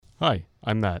Hi,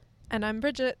 I'm Matt. And I'm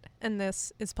Bridget, and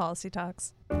this is Policy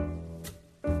Talks.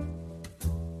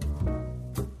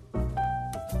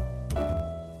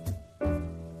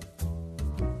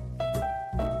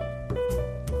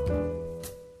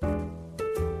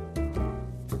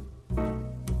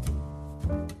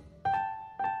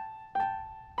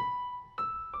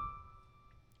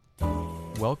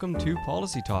 Welcome to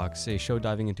Policy Talks, a show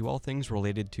diving into all things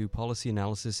related to policy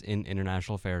analysis in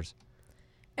international affairs.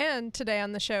 And today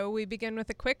on the show, we begin with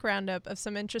a quick roundup of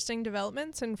some interesting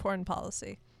developments in foreign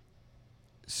policy.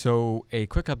 So, a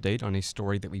quick update on a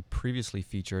story that we previously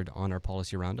featured on our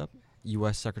policy roundup.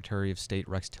 U.S. Secretary of State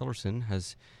Rex Tillerson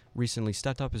has recently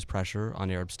stepped up his pressure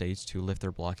on Arab states to lift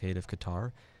their blockade of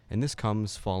Qatar, and this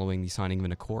comes following the signing of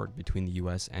an accord between the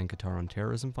U.S. and Qatar on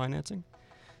terrorism financing.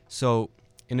 So,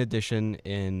 in addition,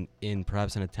 in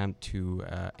perhaps an attempt to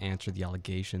answer the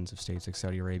allegations of states like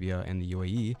Saudi Arabia and the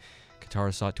UAE,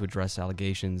 Qatar sought to address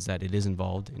allegations that it is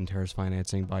involved in terrorist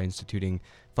financing by instituting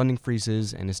funding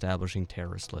freezes and establishing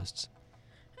terrorist lists.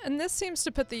 And this seems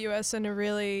to put the U.S. in a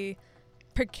really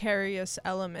precarious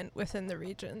element within the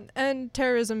region, and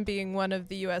terrorism being one of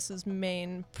the U.S.'s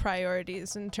main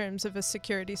priorities in terms of a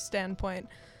security standpoint.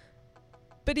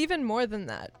 But even more than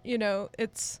that,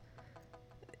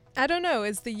 I don't know,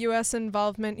 is the U.S.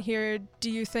 involvement here, do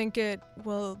you think it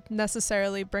will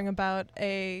necessarily bring about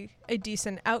a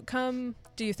decent outcome?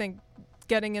 Do you think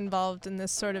getting involved in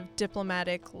this sort of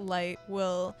diplomatic light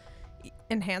will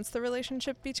enhance the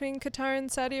relationship between Qatar and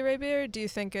Saudi Arabia, or do you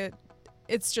think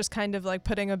it's just kind of like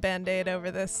putting a Band-Aid over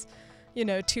this,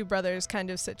 two brothers kind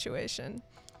of situation?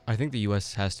 I think the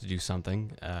U.S. has to do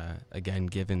something, again,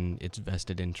 given its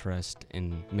vested interest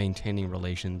in maintaining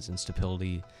relations and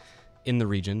stability in the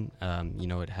region.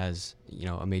 It has,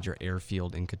 a major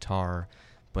airfield in Qatar,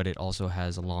 but it also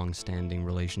has a long-standing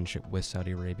relationship with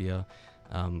Saudi Arabia.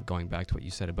 Going back to what you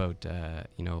said about,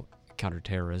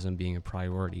 counterterrorism being a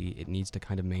priority, it needs to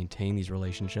kind of maintain these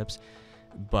relationships.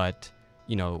 But,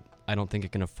 I don't think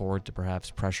it can afford to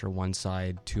perhaps pressure one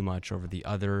side too much over the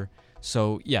other.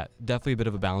 So, yeah, definitely a bit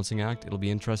of a balancing act. It'll be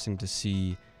interesting to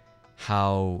see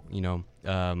how,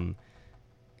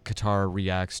 Qatar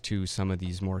reacts to some of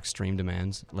these more extreme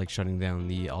demands, like shutting down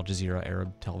the Al Jazeera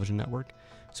Arab television network.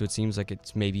 So it seems like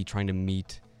it's maybe trying to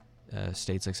meet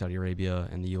states like Saudi Arabia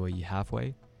and the UAE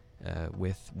halfway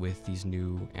with these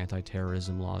new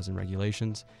anti-terrorism laws and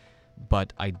regulations.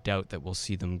 But I doubt that we'll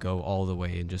see them go all the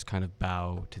way and just kind of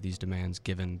bow to these demands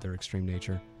given their extreme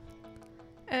nature.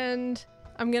 And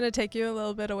I'm going to take you a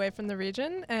little bit away from the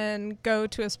region and go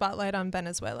to a spotlight on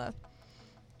Venezuela.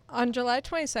 On July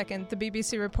 22nd, the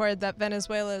BBC reported that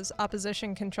Venezuela's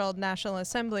opposition-controlled National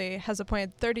Assembly has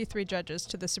appointed 33 judges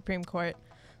to the Supreme Court,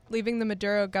 leaving the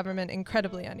Maduro government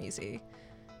incredibly uneasy.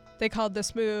 They called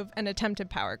this move an attempted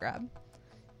power grab.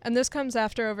 And this comes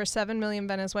after over 7 million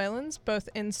Venezuelans, both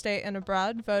in-state and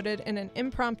abroad, voted in an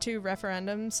impromptu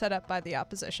referendum set up by the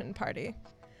opposition party.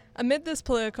 Amid this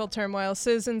political turmoil,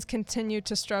 citizens continue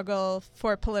to struggle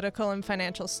for political and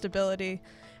financial stability.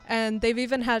 And they've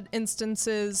even had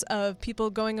instances of people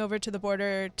going over to the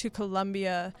border to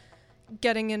Colombia,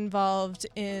 getting involved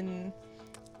in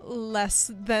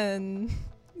less than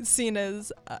seen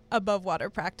as above water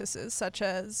practices, such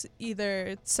as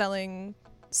either selling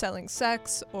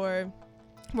sex or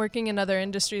working in other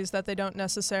industries that they don't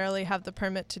necessarily have the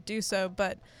permit to do so.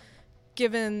 But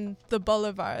given the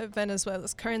bolivar,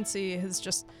 Venezuela's currency is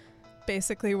just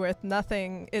basically worth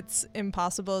nothing, it's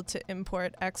impossible to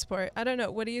export. I don't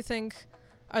know, what do you think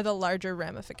are the larger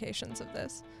ramifications of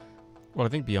this? Well, I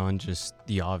think beyond just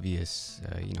the obvious,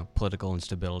 political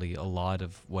instability, a lot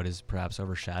of what is perhaps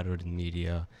overshadowed in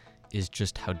media is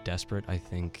just how desperate I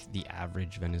think the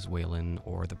average Venezuelan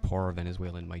or the poorer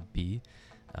Venezuelan might be.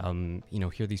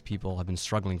 Here these people have been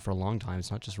struggling for a long time.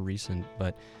 It's not just recent,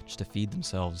 but just to feed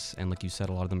themselves. And like you said,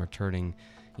 a lot of them are turning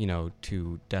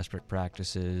to desperate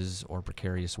practices or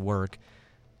precarious work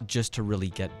just to really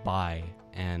get by.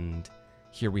 And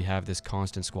here we have this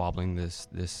constant squabbling, this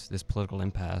political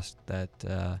impasse that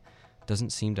doesn't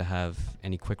seem to have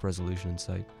any quick resolution in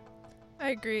sight.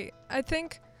 I agree. I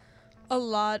think a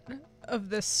lot of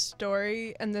this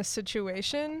story and this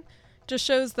situation just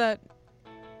shows that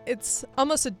it's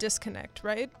almost a disconnect,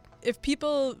 right? If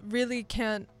people really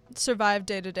can't survive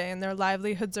day to day and their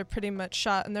livelihoods are pretty much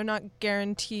shot and they're not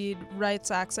guaranteed rights,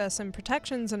 access, and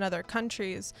protections in other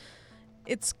countries,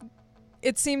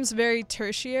 it seems very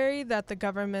tertiary that the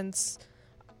government's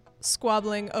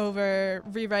squabbling over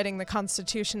rewriting the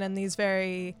Constitution and these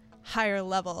very higher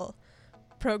level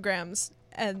programs,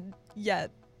 and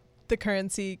yet the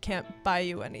currency can't buy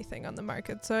you anything on the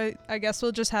market. So I guess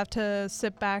we'll just have to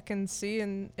sit back and see,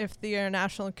 and if the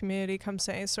international community comes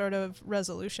to any sort of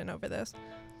resolution over this.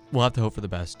 We'll have to hope for the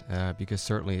best, because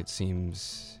certainly it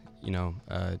seems,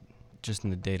 just in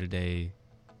the day-to-day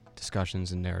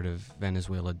discussions and narrative,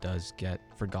 Venezuela does get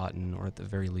forgotten, or at the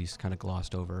very least kind of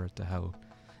glossed over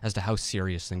as to how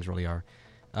serious things really are.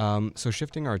 So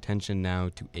shifting our attention now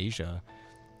to Asia,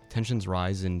 tensions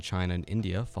rise in China and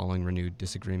India following renewed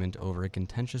disagreement over a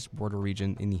contentious border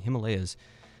region in the Himalayas.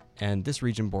 And this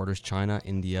region borders China,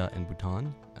 India, and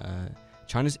Bhutan.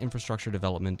 China's infrastructure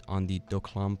development on the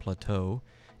Doklam Plateau,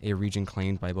 a region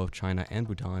claimed by both China and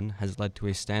Bhutan, has led to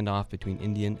a standoff between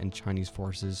Indian and Chinese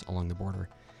forces along the border.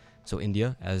 So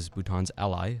India, as Bhutan's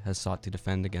ally, has sought to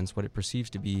defend against what it perceives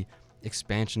to be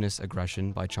expansionist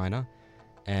aggression by China.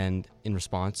 And in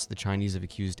response, the Chinese have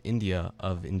accused India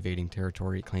of invading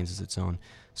territory it claims as its own.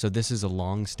 So this is a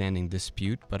long-standing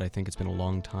dispute, but I think it's been a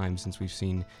long time since we've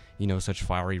seen, such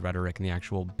fiery rhetoric and the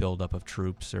actual buildup of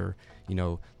troops or,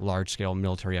 large-scale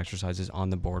military exercises on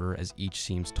the border, as each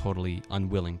seems totally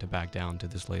unwilling to back down to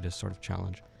this latest sort of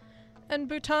challenge. And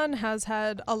Bhutan has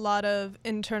had a lot of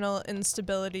internal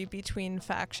instability between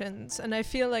factions, and I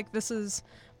feel like this is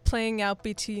playing out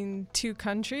between two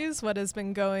countries, what has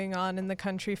been going on in the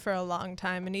country for a long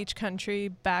time, and each country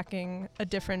backing a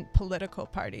different political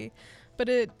party. But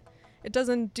it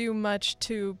doesn't do much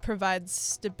to provide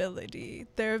stability.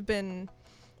 There have been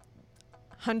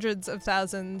hundreds of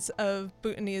thousands of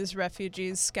Bhutanese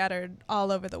refugees scattered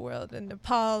all over the world, in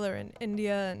Nepal or in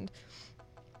India, and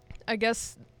I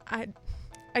guess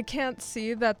I can't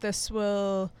see that this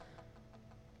will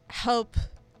help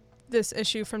this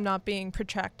issue from not being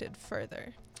protracted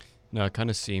further. No, it kind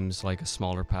of seems like a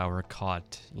smaller power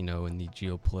caught, in the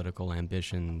geopolitical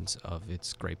ambitions of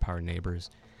its great power neighbors.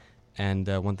 And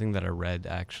one thing that I read,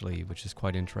 actually, which is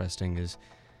quite interesting, is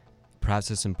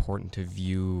perhaps it's important to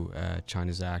view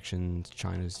China's actions,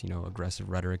 China's, aggressive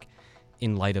rhetoric,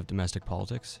 in light of domestic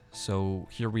politics. So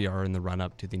here we are in the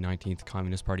run-up to the 19th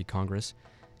Communist Party Congress,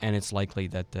 and it's likely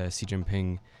that Xi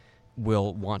Jinping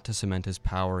will want to cement his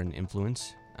power and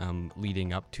influence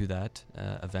leading up to that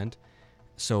event.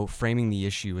 So framing the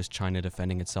issue as China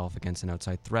defending itself against an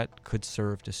outside threat could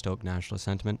serve to stoke nationalist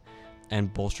sentiment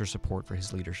and bolster support for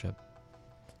his leadership.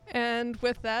 And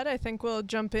with that, I think we'll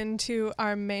jump into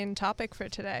our main topic for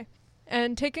today,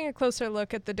 and taking a closer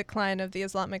look at the decline of the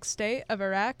Islamic State of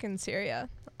Iraq and Syria,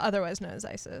 otherwise known as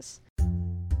ISIS.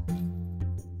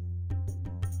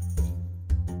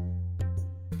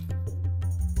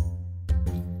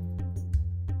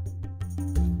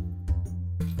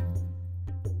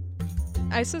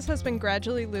 ISIS has been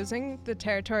gradually losing the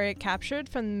territory it captured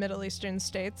from the Middle Eastern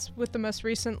states, with the most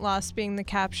recent loss being the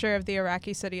capture of the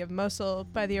Iraqi city of Mosul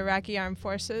by the Iraqi armed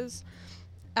forces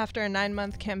after a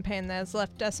 9-month campaign that has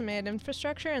left decimated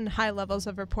infrastructure and high levels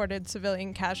of reported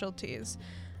civilian casualties,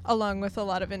 along with a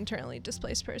lot of internally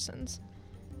displaced persons.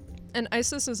 And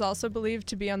ISIS is also believed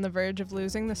to be on the verge of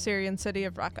losing the Syrian city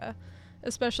of Raqqa,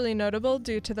 especially notable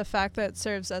due to the fact that it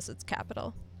serves as its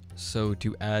capital. So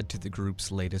to add to the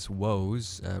group's latest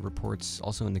woes, reports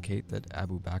also indicate that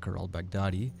Abu Bakr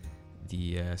al-Baghdadi,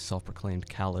 the self-proclaimed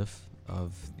caliph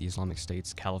of the Islamic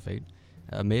State's caliphate,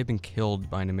 may have been killed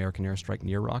by an American airstrike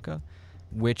near Raqqa,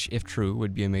 which, if true,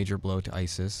 would be a major blow to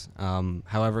ISIS.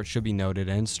 However, it should be noted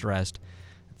and stressed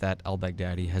that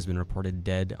al-Baghdadi has been reported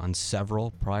dead on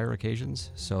several prior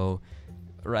occasions. So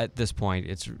at this point,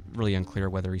 it's really unclear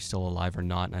whether he's still alive or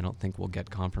not, and I don't think we'll get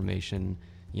confirmation,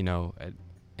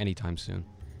 anytime soon.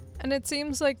 And it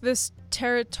seems like this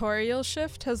territorial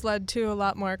shift has led to a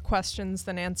lot more questions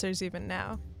than answers even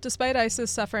now. Despite ISIS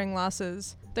suffering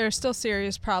losses, there are still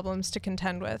serious problems to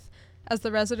contend with, as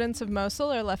the residents of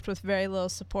Mosul are left with very little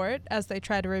support as they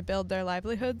try to rebuild their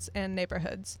livelihoods and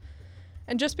neighborhoods.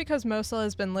 And just because Mosul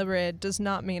has been liberated does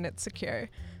not mean it's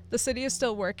secure. The city is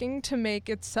still working to make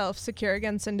itself secure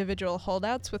against individual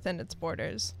holdouts within its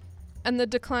borders. And the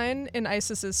decline in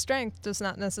ISIS's strength does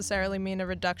not necessarily mean a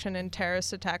reduction in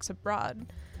terrorist attacks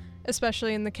abroad,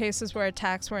 especially in the cases where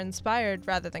attacks were inspired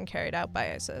rather than carried out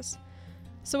by ISIS.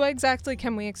 So what exactly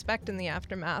can we expect in the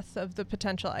aftermath of the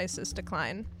potential ISIS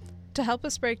decline? To help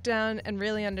us break down and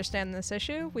really understand this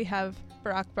issue, we have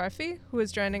Burak Barfi, who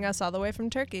is joining us all the way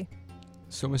from Turkey.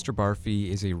 So Mr.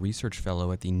 Barfi is a research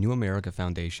fellow at the New America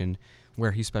Foundation,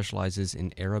 where he specializes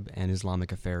in Arab and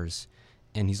Islamic affairs.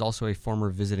 And he's also a former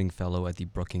visiting fellow at the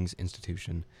Brookings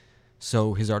Institution.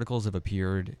 So his articles have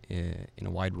appeared in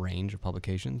a wide range of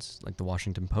publications, like the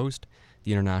Washington Post,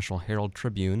 the International Herald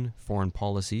Tribune, Foreign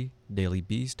Policy, Daily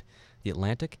Beast, The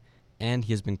Atlantic, and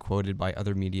he has been quoted by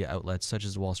other media outlets such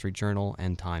as Wall Street Journal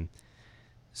and Time.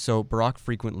 So Barak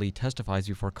frequently testifies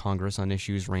before Congress on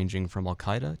issues ranging from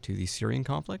Al-Qaeda to the Syrian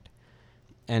conflict.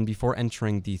 And before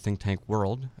entering the think tank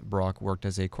world, Barak worked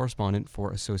as a correspondent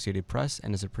for Associated Press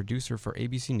and as a producer for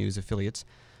ABC News affiliates,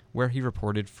 where he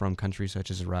reported from countries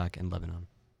such as Iraq and Lebanon.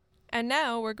 And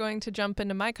now we're going to jump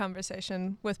into my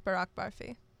conversation with Barak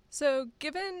Barfi. So,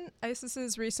 given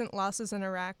ISIS's recent losses in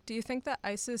Iraq, do you think that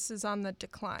ISIS is on the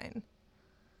decline?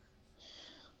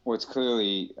 Well, it's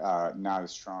clearly not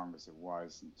as strong as it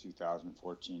was in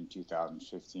 2014,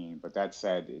 2015. But that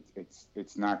said,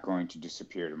 it's not going to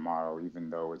disappear tomorrow,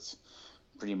 even though it's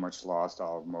pretty much lost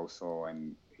all of Mosul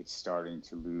and it's starting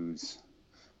to lose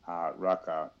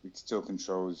Raqqa. It still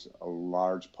controls a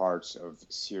large parts of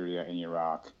Syria and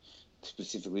Iraq,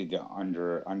 specifically the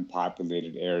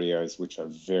unpopulated areas, which are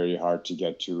very hard to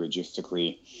get to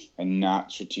logistically and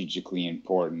not strategically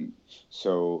important.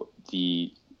 So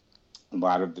a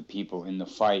lot of the people in the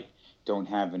fight don't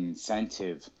have an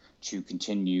incentive to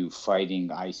continue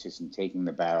fighting ISIS and taking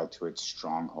the battle to its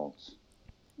strongholds.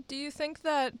 Do you think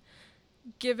that,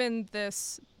 given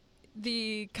this,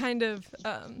 the kind of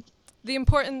the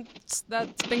importance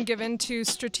that's been given to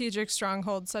strategic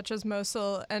strongholds such as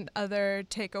Mosul and other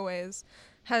takeaways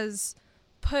has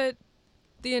put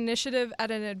the initiative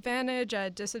at an advantage, at a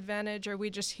disadvantage? Or are we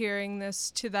just hearing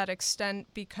this to that extent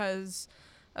because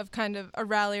of kind of a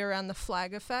rally around the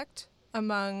flag effect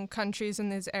among countries in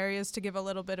these areas to give a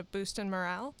little bit of boost in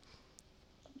morale?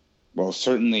 Well,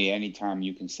 certainly anytime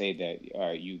you can say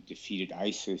that you defeated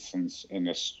ISIS in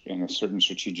a certain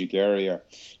strategic area,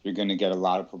 you're going to get a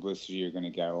lot of publicity, you're going to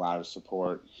get a lot of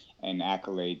support and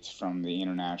accolades from the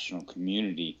international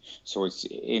community. So it's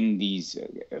in these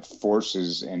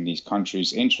forces and these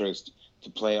countries' interest to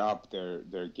play up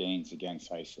their gains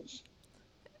against ISIS.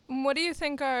 What do you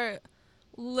think are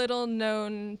little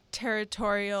known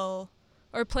territorial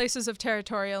or places of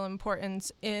territorial importance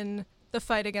in the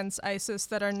fight against ISIS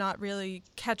that are not really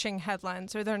catching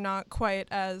headlines, or they're not quite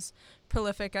as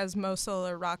prolific as Mosul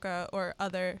or Raqqa or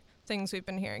other things we've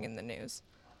been hearing in the news?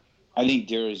 I think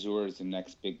Deir ez-Zor is the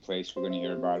next big place we're going to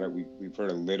hear about it. We've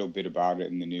heard a little bit about it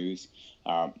in the news.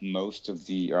 Most of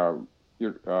the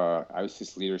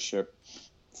ISIS leadership,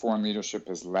 foreign leadership,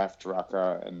 has left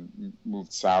Raqqa and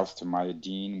moved south to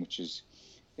Mayadeen, which is,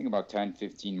 I think, about 10,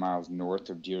 15 miles north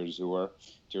of Deir ez-Zor.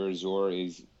 Deir ez-Zor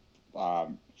is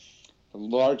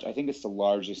I think it's the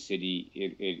largest city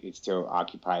it still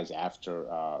occupies after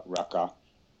Raqqa.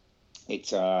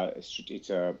 It's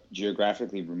a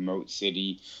geographically remote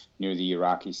city near the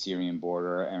Iraqi-Syrian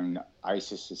border, and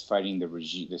ISIS is fighting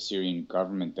the Syrian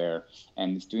government there,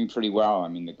 and it's doing pretty well. I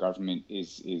mean, the government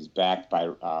is backed by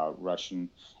Russian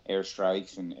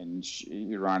airstrikes and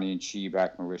Iranian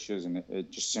Shia-backed militias, and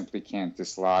it just simply can't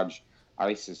dislodge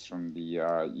ISIS from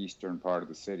the eastern part of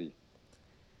the city.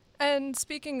 And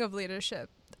speaking of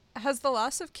leadership, has the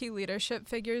loss of key leadership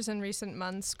figures in recent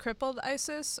months crippled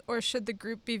ISIS, or should the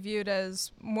group be viewed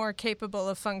as more capable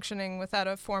of functioning without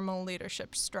a formal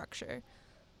leadership structure?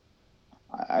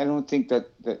 I don't think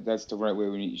that's the right way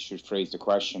we should phrase the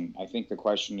question. I think the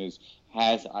question is,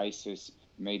 has ISIS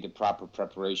made the proper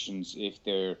preparations if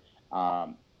their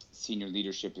senior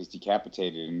leadership is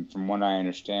decapitated? And from what I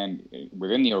understand,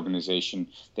 within the organization,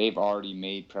 they've already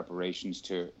made preparations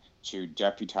to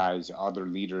deputize other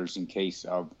leaders in case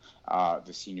of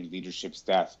the senior leadership's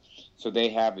death. So they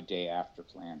have a day after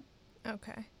plan.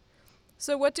 Okay.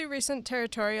 So what do recent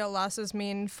territorial losses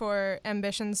mean for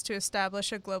ambitions to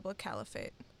establish a global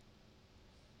caliphate?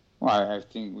 Well, I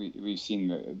think we've seen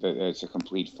that it's a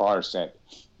complete farce, that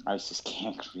ISIS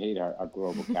can't create a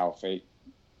global caliphate.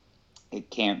 It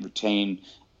can't retain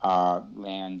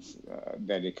lands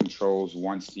that it controls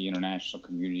once the international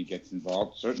community gets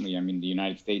involved. Certainly, I mean, the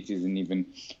United States isn't even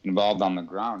involved on the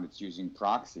ground. It's using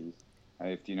proxies.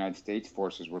 If the United States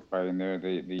forces were fighting there,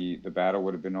 the battle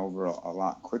would have been over a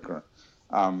lot quicker.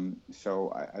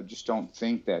 So I just don't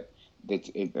think that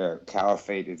the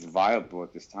caliphate is viable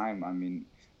at this time. I mean,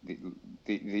 the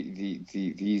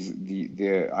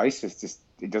ISIS just,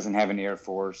 it doesn't have an air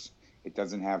force. It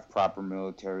doesn't have proper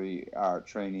military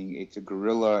training. It's a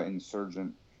guerrilla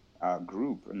insurgent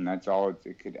group, and that's all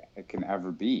it can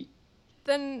ever be.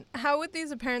 Then how would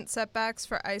these apparent setbacks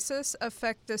for ISIS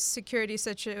affect the security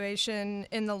situation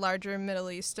in the larger Middle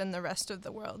East and the rest of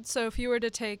the world? So if you were to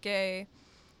take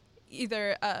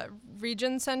either a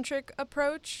region-centric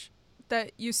approach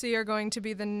that you see are going to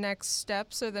be the next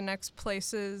steps or the next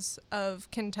places of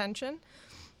contention,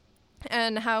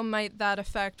 and how might that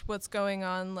affect what's going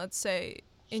on, let's say,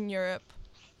 in Europe?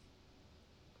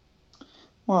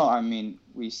 Well, I mean,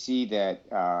 we see that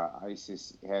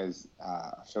ISIS has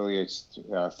affiliates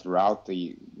throughout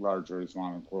the larger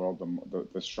Islamic world.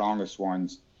 The strongest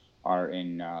ones are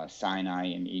in Sinai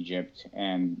in Egypt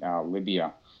and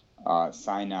Libya.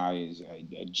 Sinai is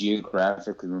a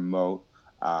geographically remote,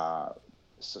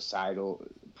 societally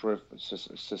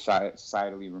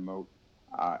remote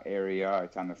area.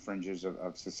 It's on the fringes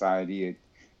of society.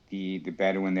 The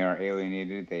Bedouin, they are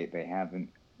alienated. They haven't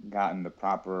gotten the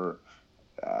proper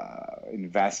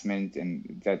investment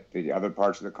and that the other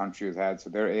parts of the country have had, so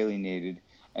they're alienated,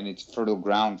 and it's fertile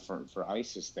ground for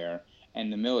ISIS there.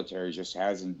 And the military just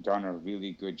hasn't done a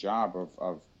really good job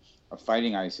of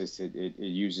fighting ISIS. It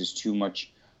uses too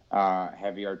much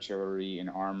heavy artillery and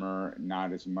armor,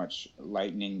 not as much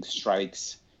lightning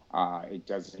strikes. It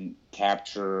doesn't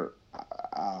capture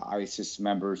ISIS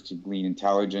members to glean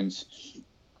intelligence.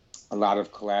 A lot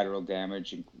of collateral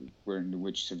damage in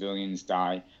which civilians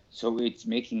die. So it's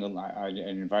making an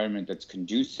environment that's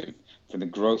conducive for the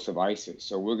growth of ISIS.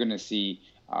 So we're going to see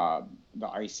the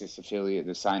ISIS affiliate,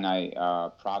 the Sinai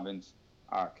province,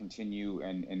 continue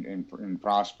and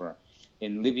prosper.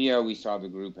 In Libya, we saw the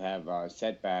group have a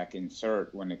setback in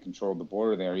Sirte when it controlled the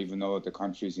border there, even though the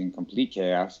country is in complete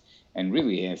chaos and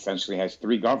really essentially has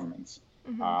three governments.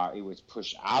 Mm-hmm. It was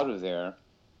pushed out of there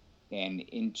and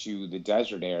into the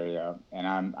desert area, and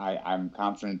I'm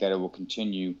confident that it will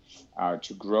continue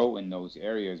to grow in those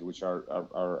areas, which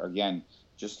are again,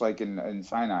 just like in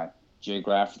Sinai,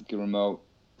 geographically remote,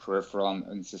 peripheral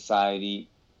in society.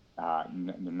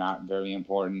 They're not very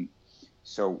important.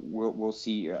 So we'll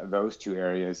see those two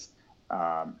areas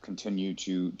continue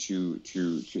to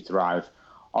thrive.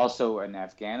 Also in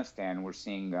Afghanistan, we're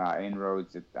seeing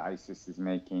inroads that ISIS is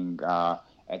making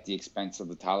at the expense of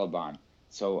the Taliban.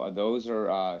 So those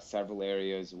are several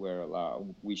areas where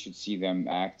we should see them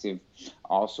active.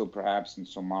 Also, perhaps in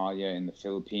Somalia, in the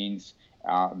Philippines,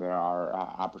 there are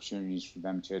opportunities for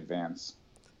them to advance.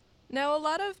 Now, a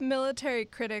lot of military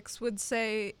critics would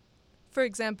say, for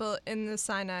example, in the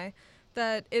Sinai,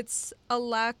 that it's a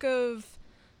lack of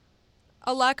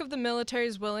the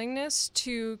military's willingness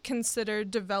to consider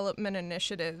development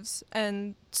initiatives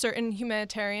and certain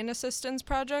humanitarian assistance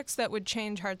projects that would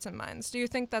change hearts and minds. Do you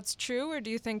think that's true, or do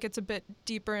you think it's a bit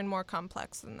deeper and more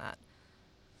complex than that?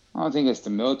 I don't think it's the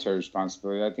military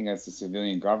responsibility. I think that's the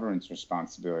civilian government's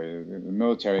responsibility. The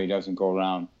military doesn't go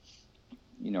around,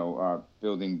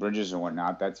 building bridges and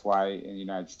whatnot. That's why in the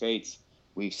United States,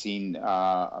 we've seen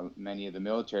many of the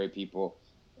military people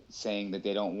saying that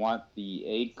they don't want the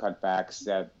aid cutbacks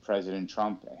that President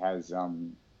Trump has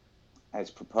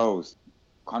proposed.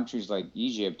 Countries like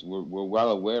Egypt were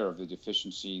well aware of the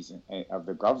deficiencies of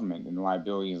the government and the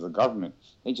liability of the government.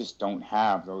 They just don't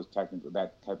have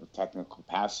that type of technical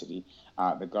capacity.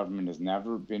 The government has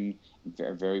never been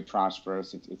very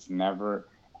prosperous. It's never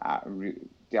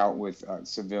dealt with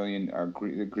civilian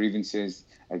grievances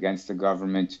against the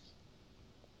government.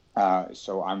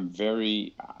 So I'm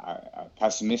very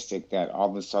pessimistic that all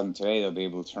of a sudden today they'll be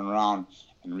able to turn around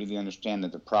and really understand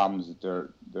that the problems that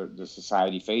the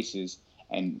society faces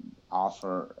and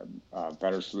offer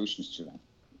better solutions to them.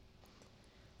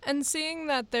 And seeing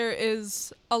that there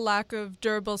is a lack of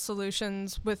durable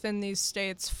solutions within these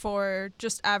states for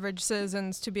just average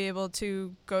citizens to be able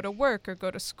to go to work or go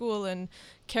to school and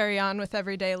carry on with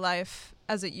everyday life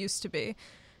as it used to be,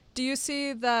 do you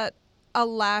see that a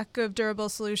lack of durable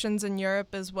solutions in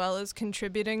Europe as well as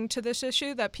contributing to this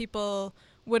issue, that people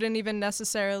wouldn't even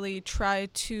necessarily try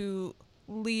to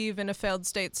leave in a failed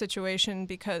state situation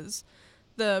because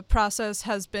the process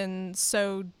has been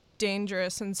so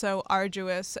dangerous and so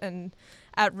arduous and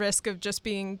at risk of just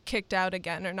being kicked out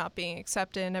again or not being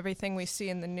accepted in everything we see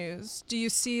in the news? Do you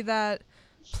see that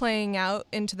playing out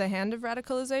into the hand of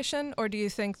radicalization, or do you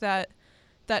think that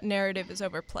that narrative is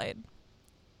overplayed?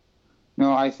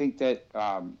 No, I think that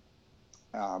I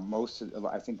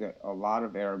think that a lot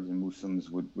of Arabs and Muslims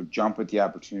would jump at the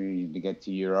opportunity to get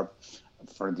to Europe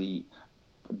for the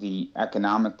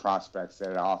economic prospects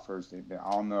that it offers. They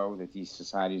all know that these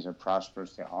societies are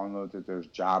prosperous. They all know that there's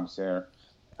jobs there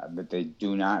that they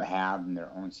do not have in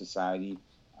their own society.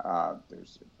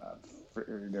 There's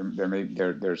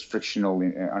frictional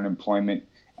unemployment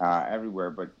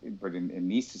everywhere, but in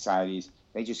these societies,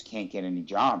 they just can't get any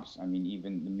jobs. I mean,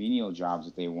 even the menial jobs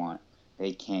that they want,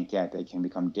 they can't get. They can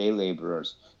become day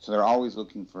laborers. So they're always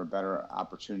looking for better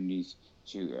opportunities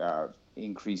to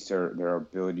increase their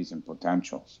abilities and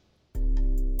potentials.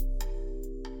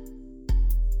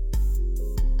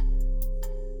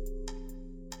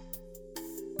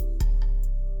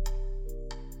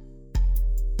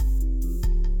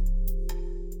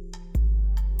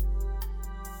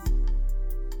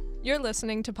 You're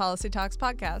listening to Policy Talks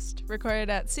Podcast, recorded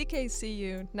at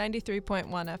CKCU 93.1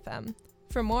 FM.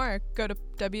 For more, go to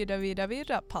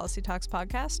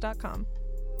www.policytalkspodcast.com.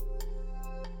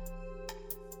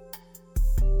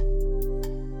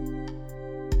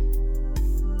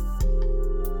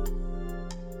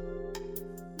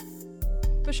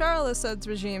 Bashar al-Assad's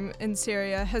regime in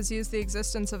Syria has used the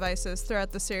existence of ISIS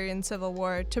throughout the Syrian civil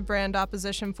war to brand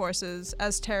opposition forces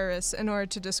as terrorists in order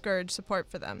to discourage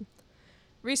support for them.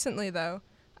 Recently, though,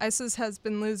 ISIS has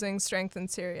been losing strength in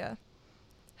Syria.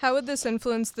 How would this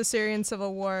influence the Syrian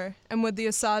civil war, and would the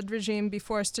Assad regime be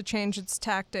forced to change its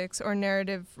tactics or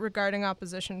narrative regarding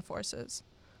opposition forces?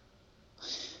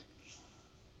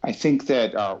 I think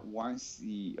that once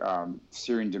the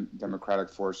Syrian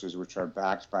Democratic Forces, which are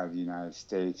backed by the United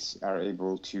States, are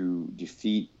able to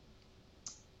defeat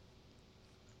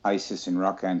ISIS in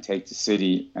Raqqa and take the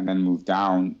city and then move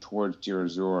down towards Deir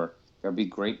ez-Zor, there'll be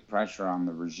great pressure on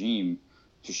the regime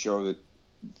to show that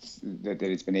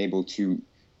it's been able to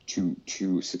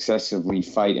successively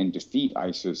fight and defeat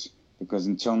ISIS, because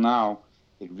until now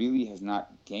it really has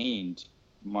not gained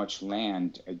much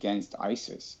land against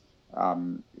ISIS.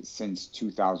 Since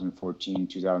 2014,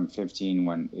 2015,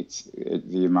 when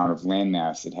the amount of land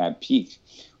mass it had peaked.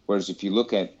 Whereas if you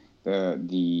look at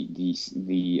the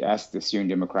Syrian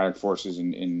Democratic Forces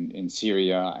in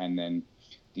Syria, and then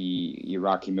the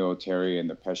Iraqi military and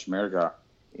the Peshmerga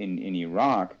in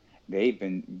Iraq, they've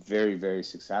been very, very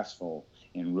successful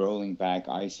in rolling back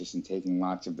ISIS and taking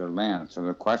lots of their land. So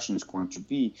the question is going to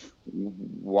be,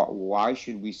 why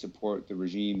should we support the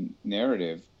regime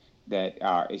narrative that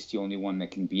it's the only one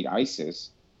that can beat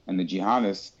ISIS and the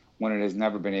jihadists when it has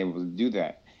never been able to do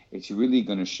that? It's really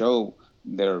going to show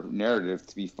their narrative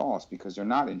to be false, because they're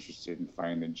not interested in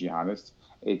fighting the jihadists.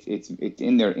 It's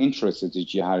in their interest that the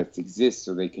jihadists exist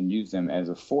so they can use them as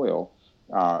a foil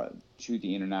to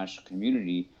the international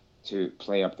community to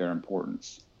play up their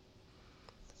importance.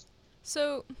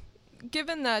 So,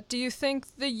 given that, do you think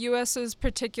the U.S.'s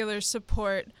particular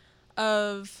support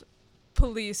of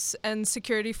police and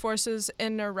security forces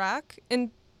in Iraq, and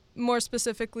more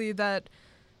specifically that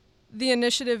the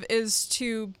initiative is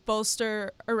to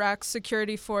bolster Iraq's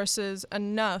security forces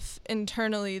enough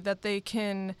internally that they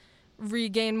can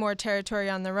regain more territory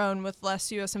on their own with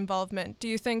less U.S. involvement? Do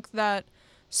you think that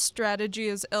strategy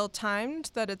is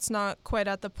ill-timed, that it's not quite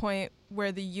at the point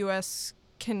where the U.S.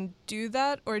 can do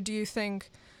that, or do you think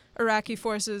Iraqi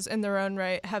forces in their own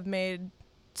right have made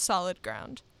solid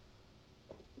ground?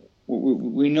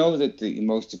 We know that the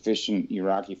most efficient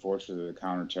Iraqi forces are the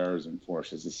counterterrorism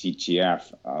forces, the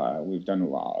CTF. We've done a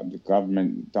lot. The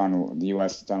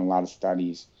U.S. has done a lot of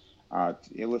studies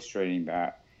illustrating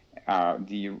that.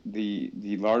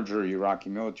 The larger Iraqi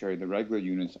military, the regular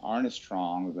units, aren't as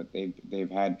strong, but they've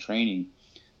had training.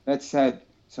 That said,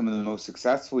 some of the most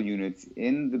successful units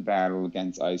in the battle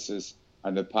against ISIS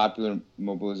are the Popular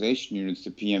Mobilization Units,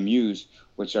 the PMUs,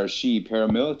 which are Shi'i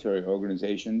paramilitary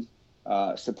organizations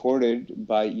supported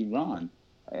by Iran.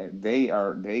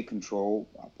 They control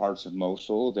parts of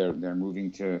Mosul. They're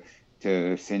moving to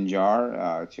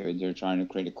Sinjar. They're trying to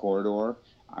create a corridor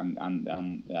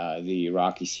on the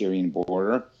Iraqi-Syrian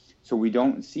border. So we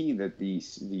don't see that the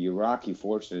Iraqi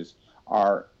forces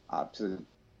are up to the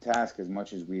task as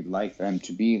much as we'd like them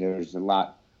to be. There's a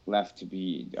lot left to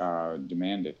be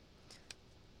demanded.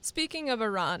 Speaking of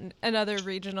Iran and other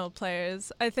regional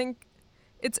players, I think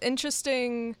it's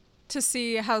interesting to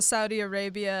see how Saudi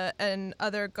Arabia and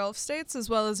other Gulf states, as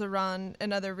well as Iran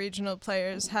and other regional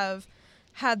players, have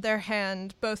had their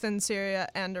hand both in Syria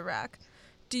and Iraq.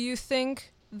 Do you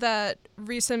think that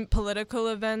recent political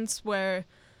events where,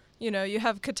 you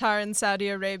have Qatar and Saudi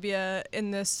Arabia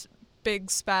in this big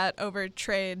spat over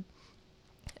trade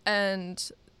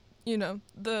and,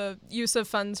 the use of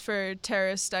funds for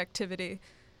terrorist activity,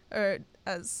 or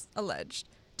as alleged,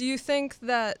 do you think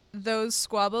that those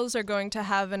squabbles are going to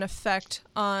have an effect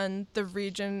on the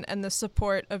region and the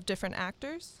support of different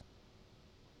actors?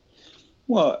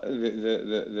 Well,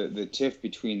 the tiff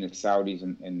between the Saudis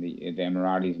and the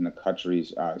Emiratis and the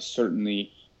Qataris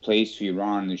certainly plays to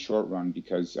Iran in the short run,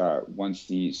 because once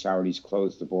the Saudis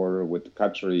closed the border with the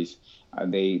Qataris,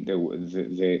 they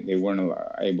weren't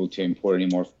able to import any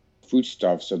more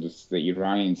foodstuffs, so the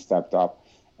Iranians stepped up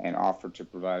and offered to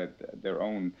provide their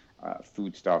own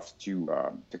foodstuffs to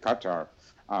Qatar.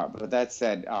 But that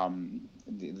said,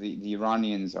 the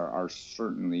Iranians are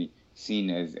certainly seen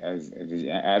as an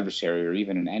adversary or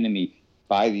even an enemy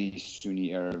by these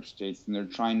Sunni Arab states, and they're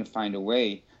trying to find a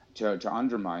way to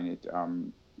undermine it.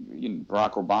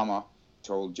 Barack Obama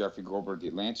told Jeffrey Goldberg, The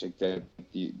Atlantic, that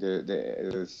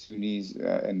the Sunnis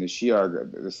and the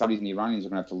Shia, the Saudis and the Iranians are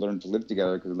going to have to learn to live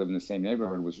together because they live in the same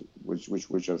neighborhood, which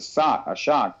was a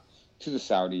shock to the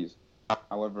Saudis.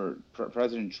 However,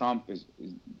 President Trump is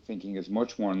thinking is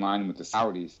much more in line with the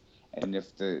Saudis, and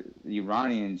if the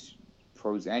Iranians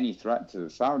pose any threat to the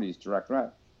Saudis, direct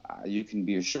threat, you can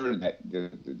be assured that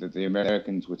the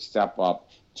Americans would step up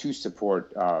to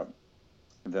support the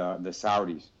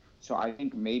Saudis. So I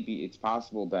think maybe it's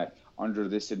possible that under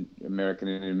this American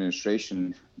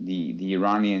administration, the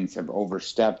Iranians have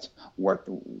overstepped what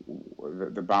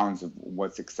the bounds of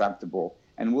what's acceptable,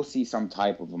 and we'll see some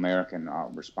type of American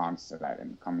response to that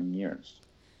in the coming years.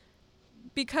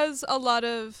 Because a lot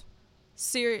of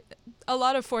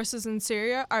forces in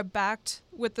Syria are backed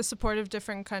with the support of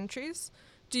different countries,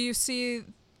 do you see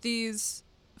these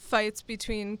fights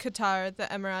between Qatar, the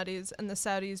Emiratis, and the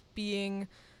Saudis being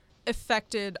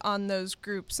affected on those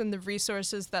groups and the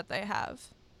resources that they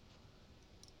have?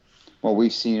 Well,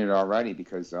 we've seen it already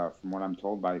because from what I'm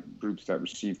told by groups that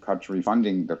receive Qatari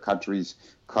funding, the Qataris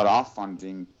cut off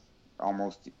funding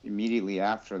almost immediately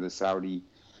after the Saudis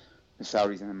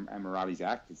and Emiratis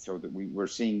acted, so that we're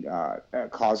seeing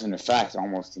cause and effect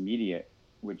almost immediate,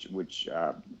 which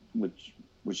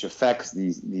affects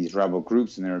these rebel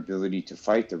groups and their ability to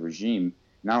fight the regime.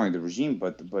 Not only the regime,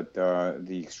 but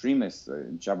the extremists.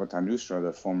 Jabhat al-Nusra,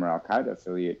 the former Al-Qaeda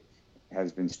affiliate,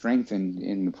 has been strengthened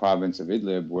in the province of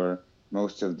Idlib, where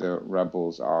most of the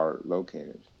rebels are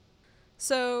located.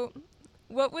 So,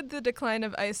 what would the decline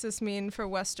of ISIS mean for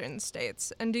Western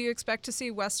states? And do you expect to see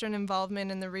Western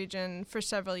involvement in the region for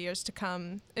several years to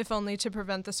come, if only to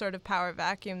prevent the sort of power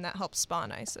vacuum that helped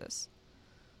spawn ISIS?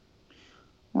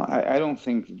 Well, I don't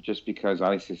think just because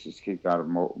ISIS is kicked out of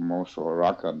Mosul or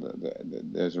Raqqa,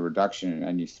 there's a reduction in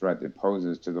any threat it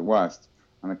poses to the West.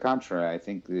 On the contrary, I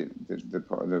think the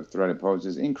threat it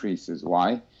poses increases.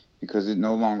 Why? Because it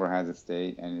no longer has a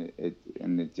state, and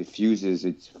it diffuses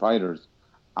its fighters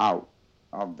out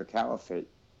of the caliphate.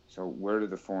 So where do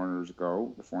the foreigners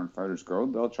go? The foreign fighters go.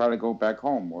 They'll try to go back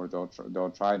home, or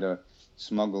they'll try to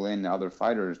smuggle in other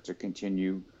fighters to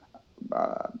continue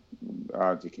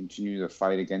the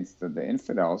fight against the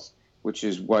infidels, which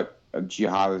is what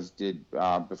jihadists did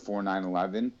before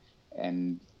 9/11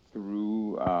 and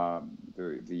through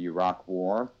the Iraq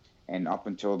War, and up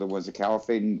until there was a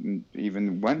caliphate, and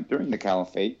even went during the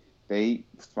caliphate, they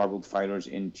smuggled fighters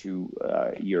into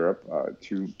Europe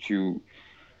to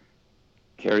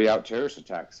carry out terrorist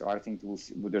attacks. So I think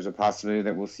there's a possibility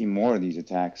that we'll see more of these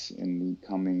attacks in the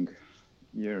coming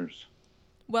years.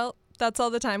 Well, that's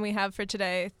all the time we have for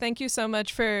today. Thank you so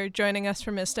much for joining us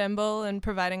from Istanbul and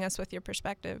providing us with your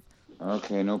perspective.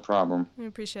 Okay, no problem. I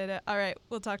appreciate it. All right,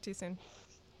 we'll talk to you soon.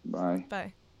 Bye.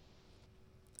 Bye.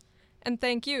 And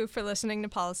thank you for listening to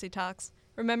Policy Talks.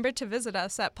 Remember to visit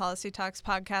us at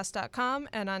policytalkspodcast.com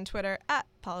and on Twitter at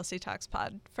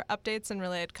policytalkspod for updates and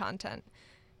related content.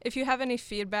 If you have any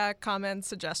feedback, comments,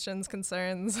 suggestions,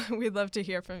 concerns, we'd love to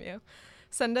hear from you.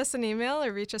 Send us an email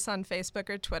or reach us on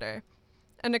Facebook or Twitter.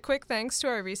 And a quick thanks to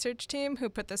our research team who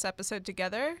put this episode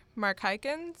together, Mark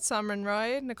Hyken, Samran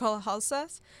Roy, Nicole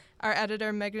Halsas, our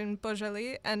editor Megan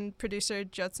Bojali, and producer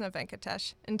Jyotsna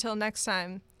Venkatesh. Until next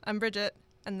time, I'm Bridget,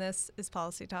 and this is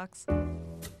Policy Talks.